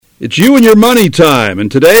It's you and your money time,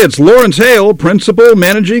 and today it's Laurence Hale, Principal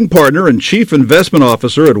Managing Partner and Chief Investment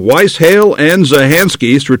Officer at Weiss, Hale and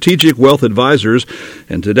Zahansky Strategic Wealth Advisors.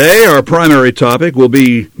 And today our primary topic will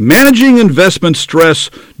be managing investment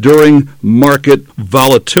stress during market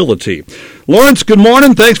volatility. Laurence, good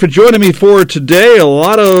morning. Thanks for joining me for today. A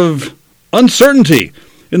lot of uncertainty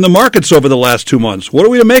in the markets over the last 2 months. What are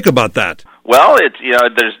we to make about that? Well,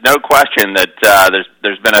 there's no question that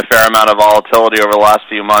there's been a fair amount of volatility over the last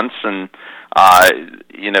few months, and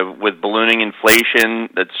with ballooning inflation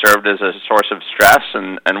that served as a source of stress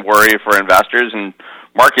and worry for investors, and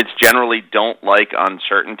markets generally don't like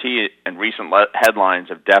uncertainty. And recent headlines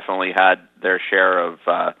have definitely had their share of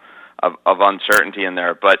uncertainty in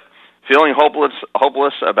there. But feeling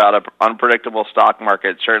hopeless about an unpredictable stock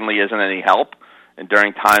market certainly isn't any help. And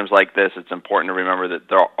during times like this, it's important to remember that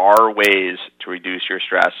there are ways to reduce your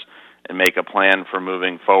stress and make a plan for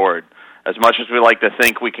moving forward. As much as we like to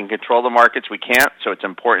think we can control the markets, we can't, so it's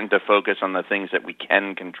important to focus on the things that we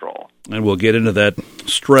can control. And we'll get into that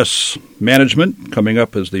stress management coming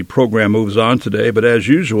up as the program moves on today. But as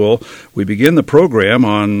usual, we begin the program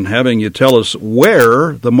on having you tell us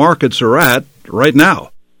where the markets are at right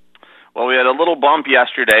now. Well, we had a little bump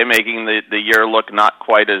yesterday, making the year look not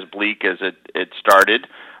quite as bleak as it started,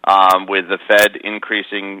 with the Fed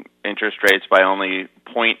increasing interest rates by only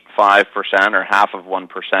 0.5% or half of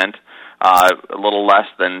 1%, a little less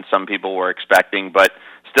than some people were expecting, but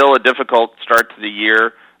still a difficult start to the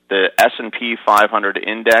year. The S&P 500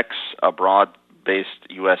 index, a broad-based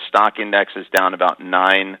U.S. stock index, is down about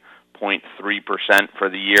 9.3% for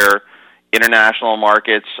the year. International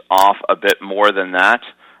markets off a bit more than that.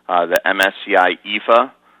 The MSCI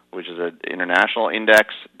EFA, which is an international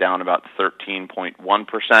index, down about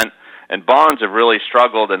 13.1%. And bonds have really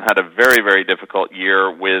struggled and had a very, very difficult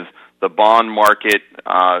year, with the bond market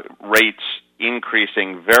rates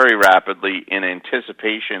increasing very rapidly in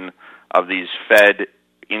anticipation of these Fed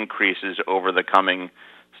increases over the coming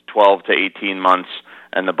 12 to 18 months.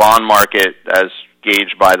 And the bond market, as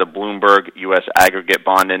gauged by the Bloomberg U.S. Aggregate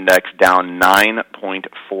Bond Index, down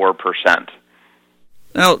 9.4%.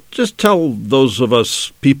 Now, just tell those of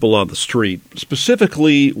us people on the street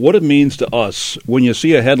specifically what it means to us when you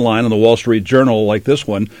see a headline in the Wall Street Journal like this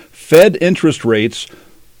one: Fed interest rates,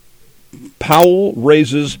 Powell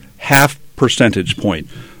raises half percentage point.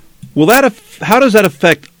 Well, how does that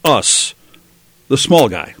affect us, the small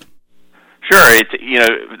guy? Sure.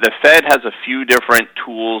 The Fed has a few different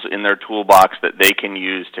tools in their toolbox that they can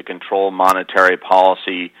use to control monetary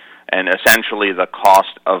policy and essentially the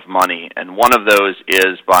cost of money. And one of those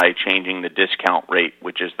is by changing the discount rate,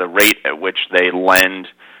 which is the rate at which they lend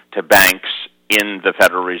to banks in the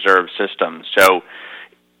Federal Reserve System. So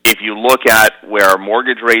if you look at where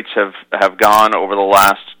mortgage rates have gone over the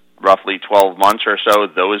last roughly 12 months or so,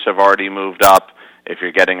 those have already moved up. If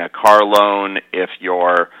you're getting a car loan, if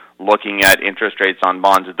you're looking at interest rates on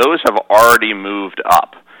bonds, those have already moved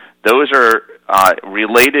up. Those are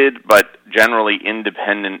related but generally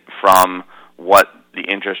independent from what the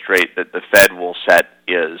interest rate that the Fed will set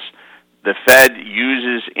is. The Fed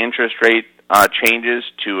uses interest rate changes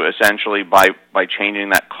to essentially, by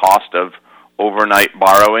changing that cost of overnight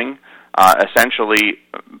borrowing, essentially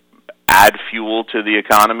add fuel to the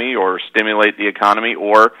economy or stimulate the economy,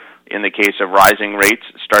 or in the case of rising rates,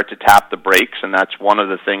 start to tap the brakes. And that's one of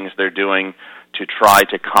the things they're doing to try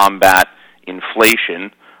to combat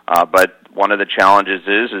inflation. But one of the challenges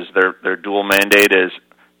is their dual mandate is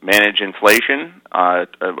manage inflation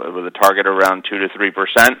with a target around 2 to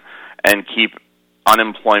 3% and keep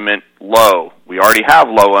unemployment low. We already have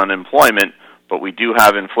low unemployment, but we do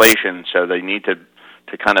have inflation, so they need to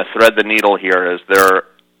kind of thread the needle here as they're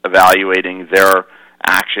evaluating their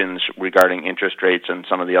actions regarding interest rates and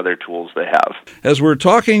some of the other tools they have. As we're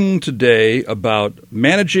talking today about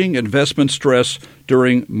managing investment stress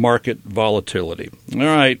during market volatility. All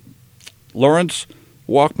right, Laurence,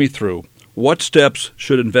 walk me through. What steps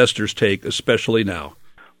should investors take, especially now?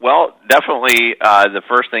 Well, definitely the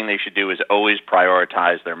first thing they should do is always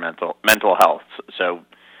prioritize their mental health. So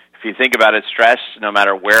if you think about it, stress, no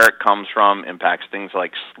matter where it comes from, impacts things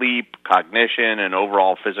like sleep, cognition, and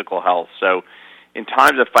overall physical health. So in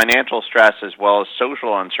times of financial stress as well as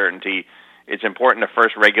social uncertainty, it's important to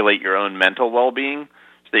first regulate your own mental well-being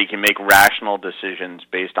so that you can make rational decisions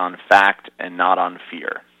based on fact and not on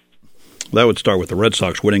fear. That would start with the Red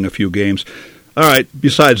Sox winning a few games. All right,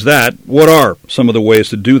 besides that, what are some of the ways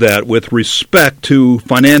to do that with respect to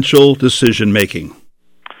financial decision-making?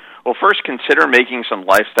 Well, first, consider making some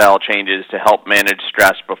lifestyle changes to help manage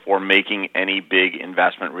stress before making any big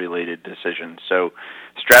investment-related decisions. So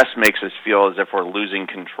stress makes us feel as if we're losing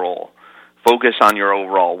control. focus on your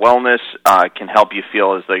overall wellness can help you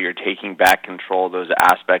feel as though you're taking back control of those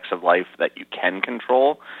aspects of life that you can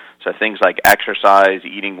control. So things like exercise,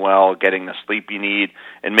 eating well, getting the sleep you need,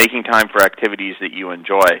 and making time for activities that you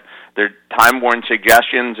enjoy. They're time-worn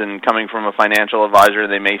suggestions, and coming from a financial advisor,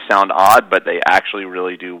 they may sound odd, but they actually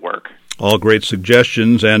really do work. All great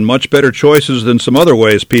suggestions and much better choices than some other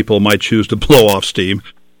ways people might choose to blow off steam.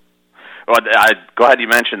 Well, go ahead, you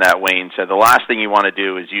mentioned that, Wayne. So the last thing you want to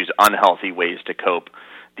do is use unhealthy ways to cope.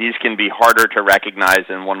 These can be harder to recognize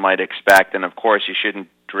than one might expect, and of course you shouldn't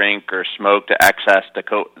drink or smoke to excess to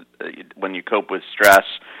cope when you cope with stress.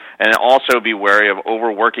 And also be wary of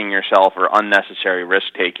overworking yourself or unnecessary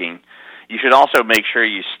risk-taking. You should also make sure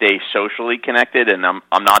you stay socially connected, and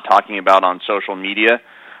I'm not talking about on social media.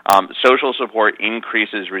 Social support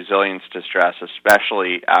increases resilience to stress,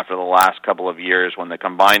 especially after the last couple of years when the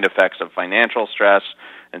combined effects of financial stress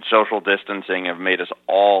and social distancing have made us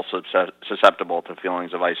all susceptible to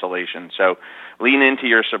feelings of isolation. So lean into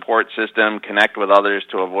your support system, connect with others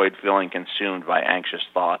to avoid feeling consumed by anxious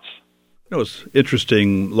thoughts. You know, what's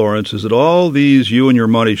interesting, Laurence, is that all these You and Your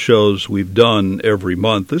Money shows we've done every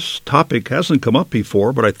month, this topic hasn't come up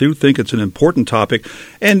before, but I do think it's an important topic.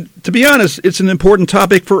 And to be honest, it's an important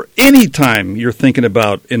topic for any time you're thinking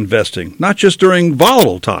about investing, not just during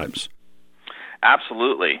volatile times.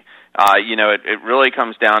 Absolutely. It really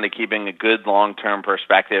comes down to keeping a good long-term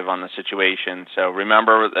perspective on the situation. So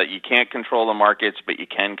remember that you can't control the markets, but you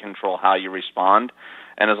can control how you respond.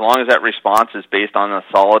 And as long as that response is based on a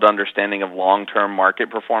solid understanding of long-term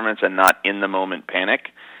market performance and not in-the-moment panic,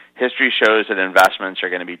 history shows that investments are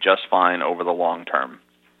going to be just fine over the long term.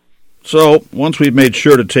 So once we've made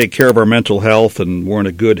sure to take care of our mental health and we're in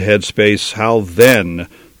a good headspace, how then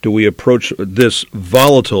do we approach this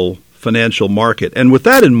volatile financial market? And with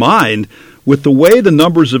that in mind, with the way the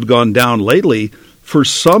numbers have gone down lately, for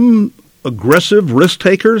some aggressive risk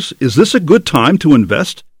takers, is this a good time to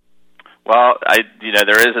invest? Well,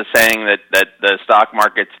 there is a saying that the stock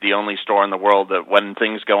market's the only store in the world that when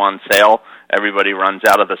things go on sale, everybody runs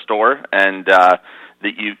out of the store, and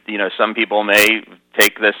some people may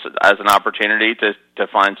take this as an opportunity to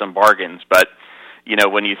find some bargains. But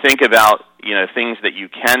when you think about things that you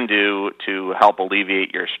can do to help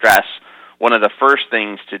alleviate your stress, one of the first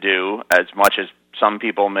things to do, as much as some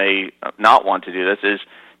people may not want to do this, is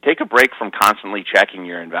take a break from constantly checking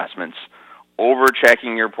your investments.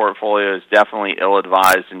 Over-checking your portfolio is definitely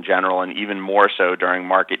ill-advised in general, and even more so during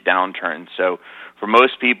market downturns. So for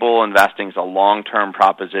most people, investing is a long-term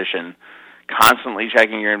proposition. Constantly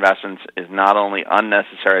checking your investments is not only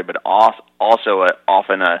unnecessary, but also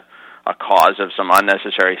often a cause of some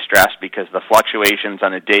unnecessary stress, because the fluctuations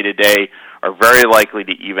on a day-to-day are very likely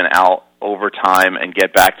to even out over time and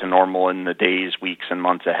get back to normal in the days, weeks, and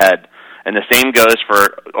months ahead. And the same goes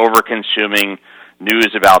for over-consuming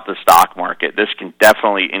news about the stock market. This can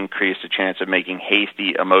definitely increase the chance of making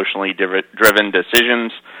hasty, emotionally driven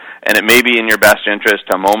decisions, and it may be in your best interest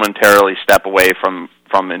to momentarily step away from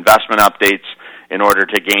investment updates in order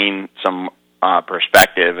to gain some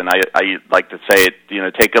perspective. And I like to say,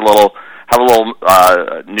 have a little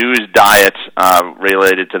news diet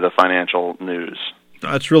related to the financial news.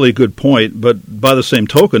 That's really a good point, but by the same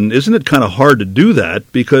token, isn't it kind of hard to do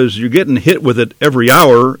that because you're getting hit with it every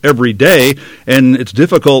hour, every day, and it's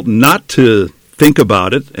difficult not to think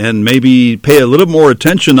about it and maybe pay a little more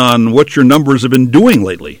attention on what your numbers have been doing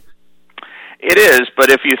lately? It is, but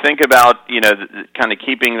if you think about, kind of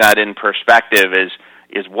keeping that in perspective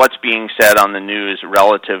is what's being said on the news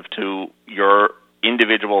relative to your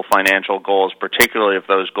individual financial goals, particularly if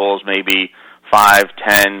those goals may be 5,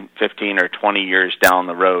 10, 15, or 20 years down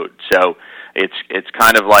the road. So it's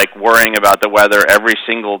kind of like worrying about the weather every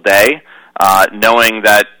single day, knowing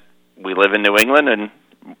that we live in New England and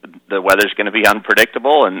the weather's going to be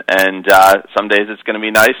unpredictable, and some days it's going to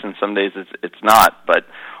be nice and some days it's not. But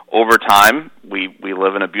over time, we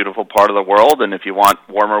live in a beautiful part of the world, and if you want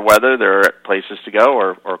warmer weather, there are places to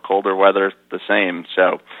go, or colder weather, the same.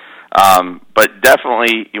 So, but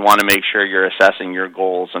definitely you want to make sure you're assessing your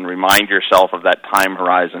goals and remind yourself of that time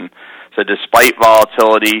horizon. So despite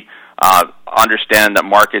volatility, understand that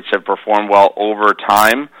markets have performed well over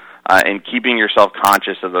time, and keeping yourself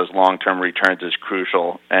conscious of those long-term returns is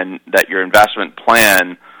crucial, and that your investment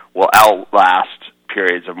plan will outlast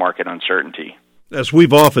periods of market uncertainty. As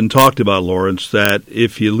we've often talked about, Laurence, that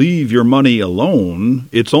if you leave your money alone,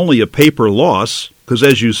 it's only a paper loss, because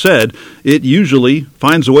as you said, it usually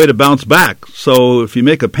finds a way to bounce back. So if you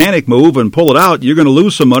make a panic move and pull it out, you're going to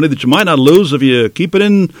lose some money that you might not lose if you keep it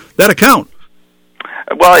in that account.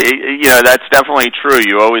 Well, that's definitely true.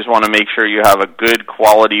 You always want to make sure you have a good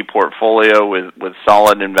quality portfolio with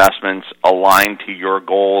solid investments aligned to your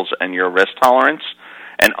goals and your risk tolerance,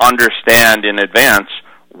 and understand in advance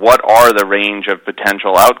what are the range of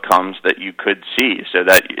potential outcomes that you could see, so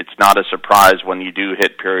that it's not a surprise when you do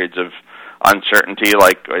hit periods of uncertainty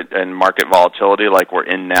and market volatility like we're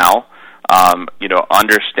in now.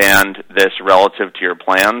 Understand this relative to your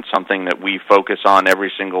plan. Something that we focus on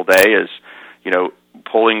every single day is,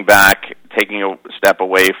 pulling back, taking a step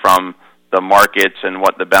away from the markets and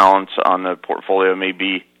what the balance on the portfolio may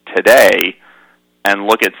be today, and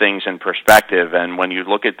look at things in perspective. And when you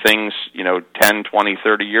look at things, 10, 20,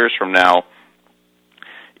 30 years from now,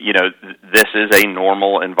 this is a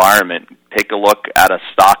normal environment. Take a look at a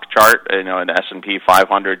stock chart, an S&P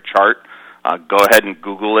 500 chart. Go ahead and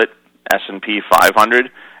Google it, S&P 500,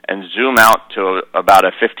 and zoom out to about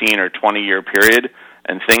a 15 or 20-year period,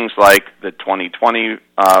 and things like the 2020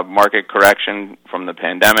 market correction from the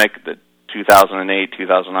pandemic, the 2008,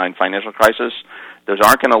 2009 financial crisis, those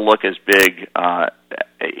aren't going to look as big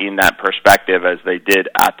in that perspective as they did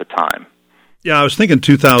at the time. Yeah, I was thinking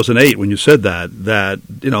 2008 when you said that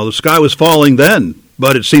the sky was falling then,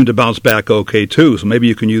 but it seemed to bounce back okay too. So maybe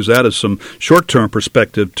you can use that as some short-term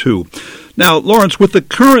perspective too. Now, Laurence, with the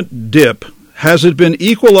current dip, has it been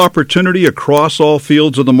equal opportunity across all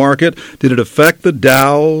fields of the market? Did it affect the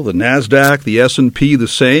Dow, the NASDAQ, the S&P the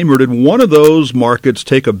same, or did one of those markets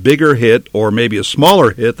take a bigger hit or maybe a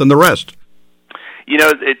smaller hit than the rest?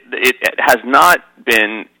 It has not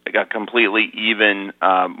been a completely even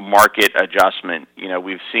market adjustment.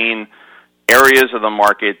 We've seen areas of the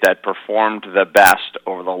market that performed the best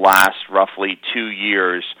over the last roughly 2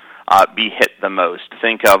 years be hit the most.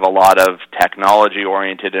 Think of a lot of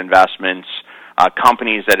technology-oriented investments,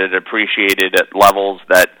 companies that had appreciated at levels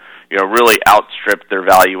that really outstripped their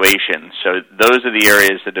valuation. So those are the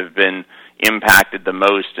areas that have been impacted the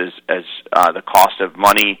most as the cost of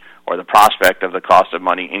money, or the prospect of the cost of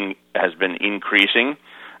money has been increasing.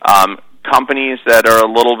 Companies that are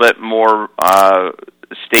a little bit more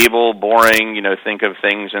stable, boring, think of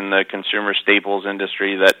things in the consumer staples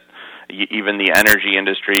industry, that even the energy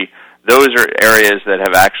industry, those are areas that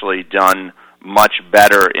have actually done much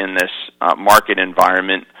better in this market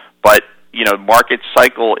environment. But, markets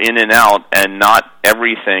cycle in and out, and not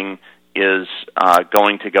everything is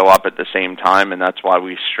going to go up at the same time, and that's why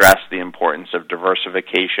we stress the importance of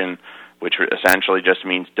diversification, which essentially just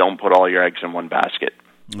means don't put all your eggs in one basket.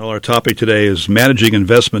 Well, our topic today is managing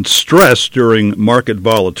investment stress during market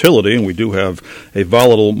volatility, and we do have a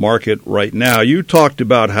volatile market right now. You talked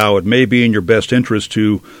about how it may be in your best interest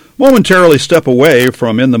to momentarily step away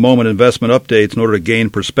from in-the-moment investment updates in order to gain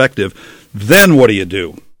perspective. Then what do you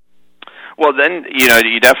do? Well, then,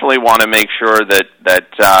 you definitely want to make sure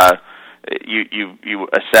that you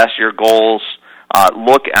assess your goals,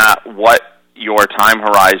 look at what your time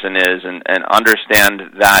horizon is, and understand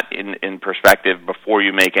that in perspective before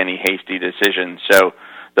you make any hasty decisions. So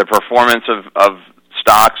the performance of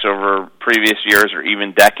stocks over previous years or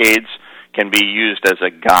even decades can be used as a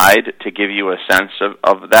guide to give you a sense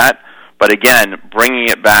of that. But again, bringing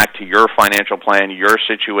it back to your financial plan, your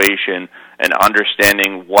situation, and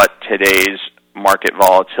understanding what today's market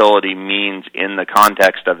volatility means in the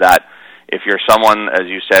context of that. If you're someone, as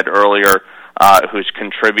you said earlier, who's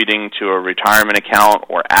contributing to a retirement account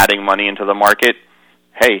or adding money into the market,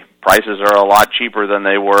 hey, prices are a lot cheaper than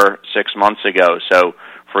they were 6 months ago. So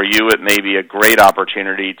for you, it may be a great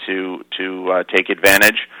opportunity to take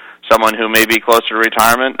advantage. Someone who may be closer to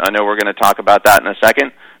retirement, I know we're going to talk about that in a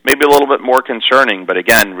second, maybe a little bit more concerning, but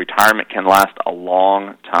again, retirement can last a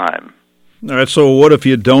long time. All right, so what if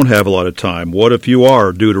you don't have a lot of time? What if you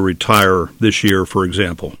are due to retire this year, for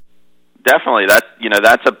example? Definitely, that's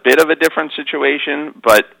a bit of a different situation,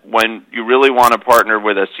 but when you really want to partner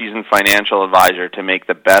with a seasoned financial advisor to make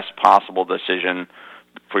the best possible decision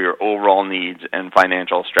for your overall needs and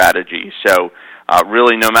financial strategy. So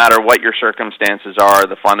really, no matter what your circumstances are,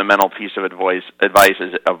 the fundamental piece of advice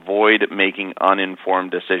is avoid making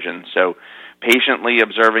uninformed decisions. So patiently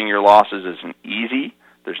observing your losses isn't easy.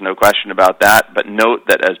 There's no question about that. But note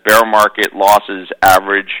that as bear market losses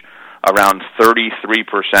average around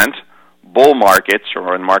 33%, bull markets,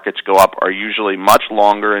 or when markets go up, are usually much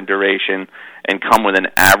longer in duration and come with an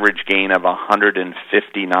average gain of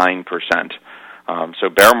 159%. So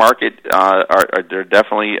bear market they're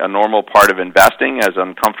definitely a normal part of investing, as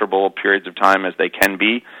uncomfortable periods of time as they can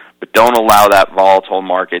be, but don't allow that volatile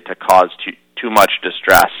market to cause too much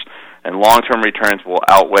distress. And long-term returns will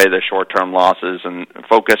outweigh the short-term losses, and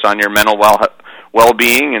focus on your mental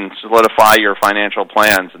well-being and solidify your financial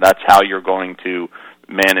plans. That's how you're going to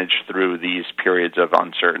manage through these periods of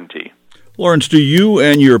uncertainty. Laurence, do you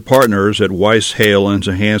and your partners at Weiss, Hale, and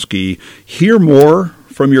Zahansky hear more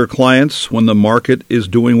from your clients when the market is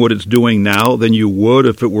doing what it's doing now than you would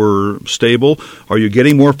if it were stable? Are you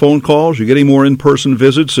getting more phone calls? Are you getting more in-person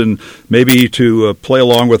visits? And maybe to play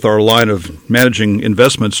along with our line of managing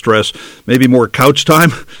investment stress, maybe more couch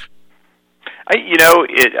time?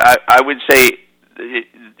 I would say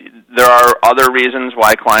there are other reasons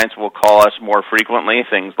why clients will call us more frequently,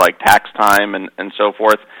 things like tax time and so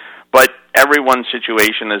forth. But everyone's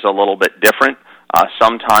situation is a little bit different.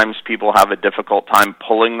 Sometimes people have a difficult time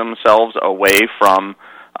pulling themselves away from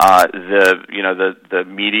the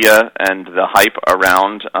media and the hype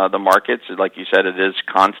around the markets. Like you said, it is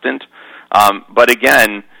constant. But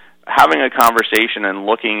again, having a conversation and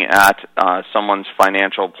looking at someone's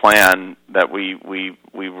financial plan that we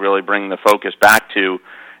really bring the focus back to,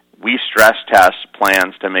 we stress test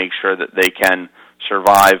plans to make sure that they can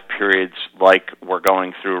survive periods like we're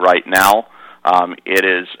going through right now. It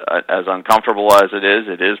is as uncomfortable as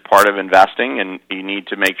it is part of investing, and you need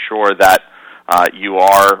to make sure that you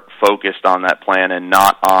are focused on that plan and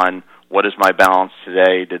not on what is my balance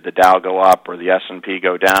today, did the Dow go up or the S&P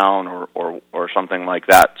go down or something like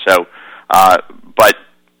that. So, but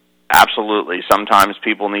absolutely, sometimes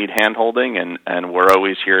people need hand-holding, and we're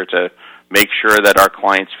always here to make sure that our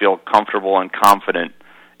clients feel comfortable and confident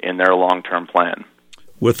in their long-term plan.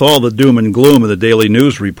 With all the doom and gloom of the daily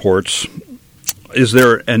news reports, is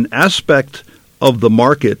there an aspect of the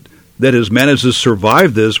market that has managed to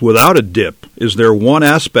survive this without a dip? Is there one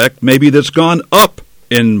aspect maybe that's gone up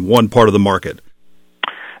in one part of the market?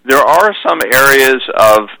 There are some areas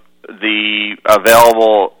of the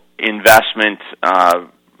available investment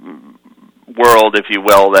world, if you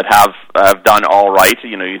will, that have done all right.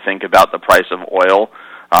 You think about the price of oil.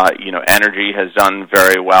 Energy has done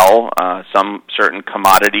very well. Some certain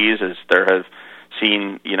commodities, as there have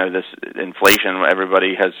seen, this inflation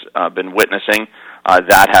everybody has been witnessing,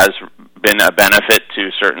 that has been a benefit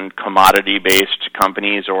to certain commodity-based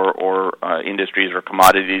companies or industries or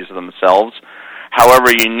commodities themselves.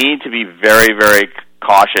 However, you need to be very, very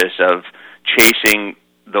cautious of chasing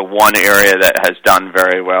the one area that has done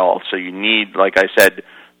very well. So you need, like I said,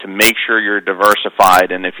 to make sure you're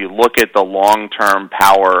diversified. And if you look at the long-term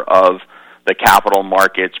power of the capital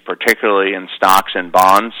markets, particularly in stocks and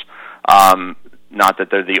bonds, not that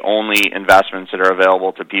they're the only investments that are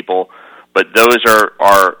available to people, but those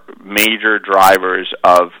are major drivers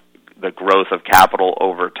of the growth of capital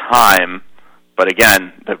over time. But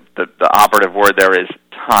again, the operative word there is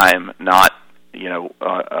time, not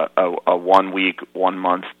a 1 week, 1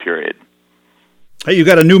 month period. Hey, you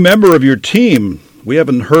got a new member of your team. We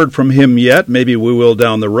haven't heard from him yet. Maybe we will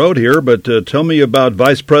down the road here, but tell me about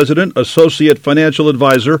Vice President, Associate Financial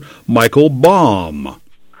Advisor, Michael Baum.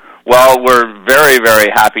 Well, we're very,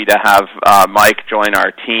 very happy to have Mike join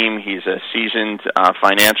our team. He's a seasoned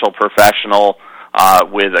financial professional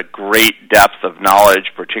with a great depth of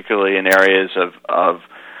knowledge, particularly in areas of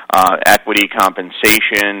equity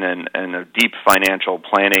compensation and a deep financial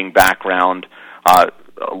planning background.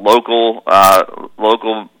 Local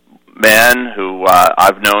man who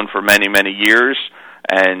I've known for many, many years,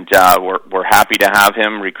 and we're happy to have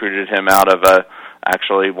him. Recruited him out of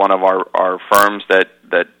actually one of our firms that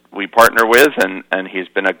we partner with, and he's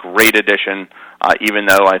been a great addition, even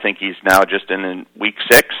though I think he's now just in week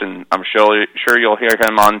 6, and I'm sure you'll hear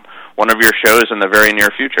him on one of your shows in the very near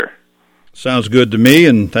future. Sounds good to me,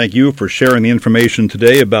 and thank you for sharing the information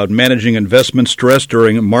today about managing investment stress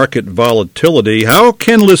during market volatility. How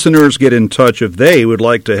can listeners get in touch if they would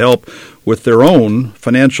like to help with their own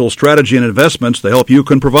financial strategy and investments, the help you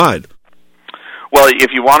can provide? Well,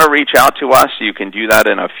 if you want to reach out to us, you can do that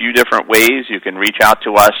in a few different ways. You can reach out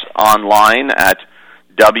to us online at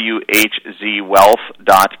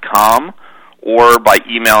whzwealth.com or by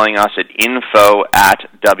emailing us at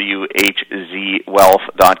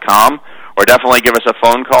info@whzwealth.com. Or definitely give us a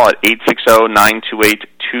phone call at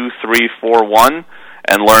 860-928-2341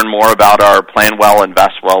 and learn more about our Plan Well,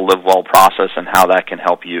 Invest Well, Live Well process and how that can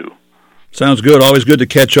help you. Sounds good. Always good to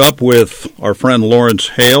catch up with our friend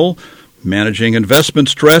Laurence Hale, managing investment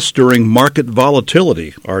stress during market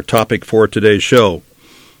volatility, our topic for today's show.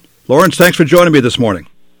 Laurence, thanks for joining me this morning.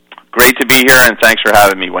 Great to be here, and thanks for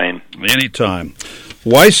having me, Wayne. Anytime.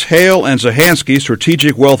 Weiss, Hale, and Zahansky,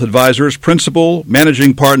 Strategic Wealth Advisors, Principal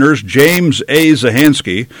Managing Partners James A.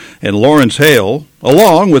 Zahansky and Laurence Hale,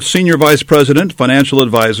 along with Senior Vice President, Financial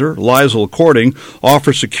Advisor Liesl Cording,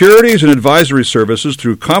 offer securities and advisory services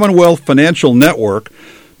through Commonwealth Financial Network,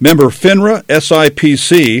 member FINRA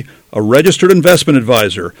SIPC, a registered investment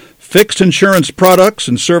advisor. fixed insurance products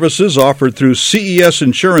and services offered through CES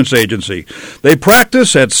Insurance Agency. They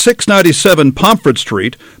practice at 697 Pomfret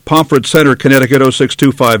Street, Pomfret Center, Connecticut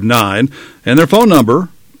 06259, and their phone number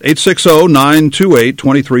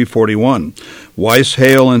 860-928-2341. Weiss,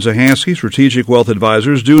 Hale, and Zahansky Strategic Wealth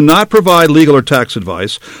Advisors do not provide legal or tax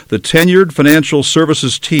advice. The tenured financial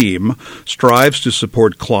services team strives to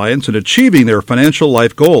support clients in achieving their financial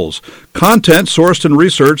life goals. Content sourced and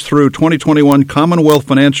researched through 2021 Commonwealth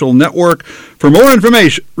Financial Network. For more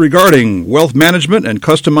information regarding wealth management and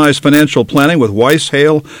customized financial planning with Weiss,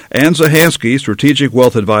 Hale, and Zahansky Strategic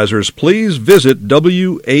Wealth Advisors, please visit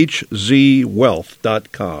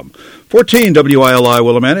whzwealth.com. 14 WILI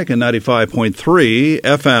Willimantic and 95.3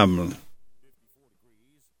 FM.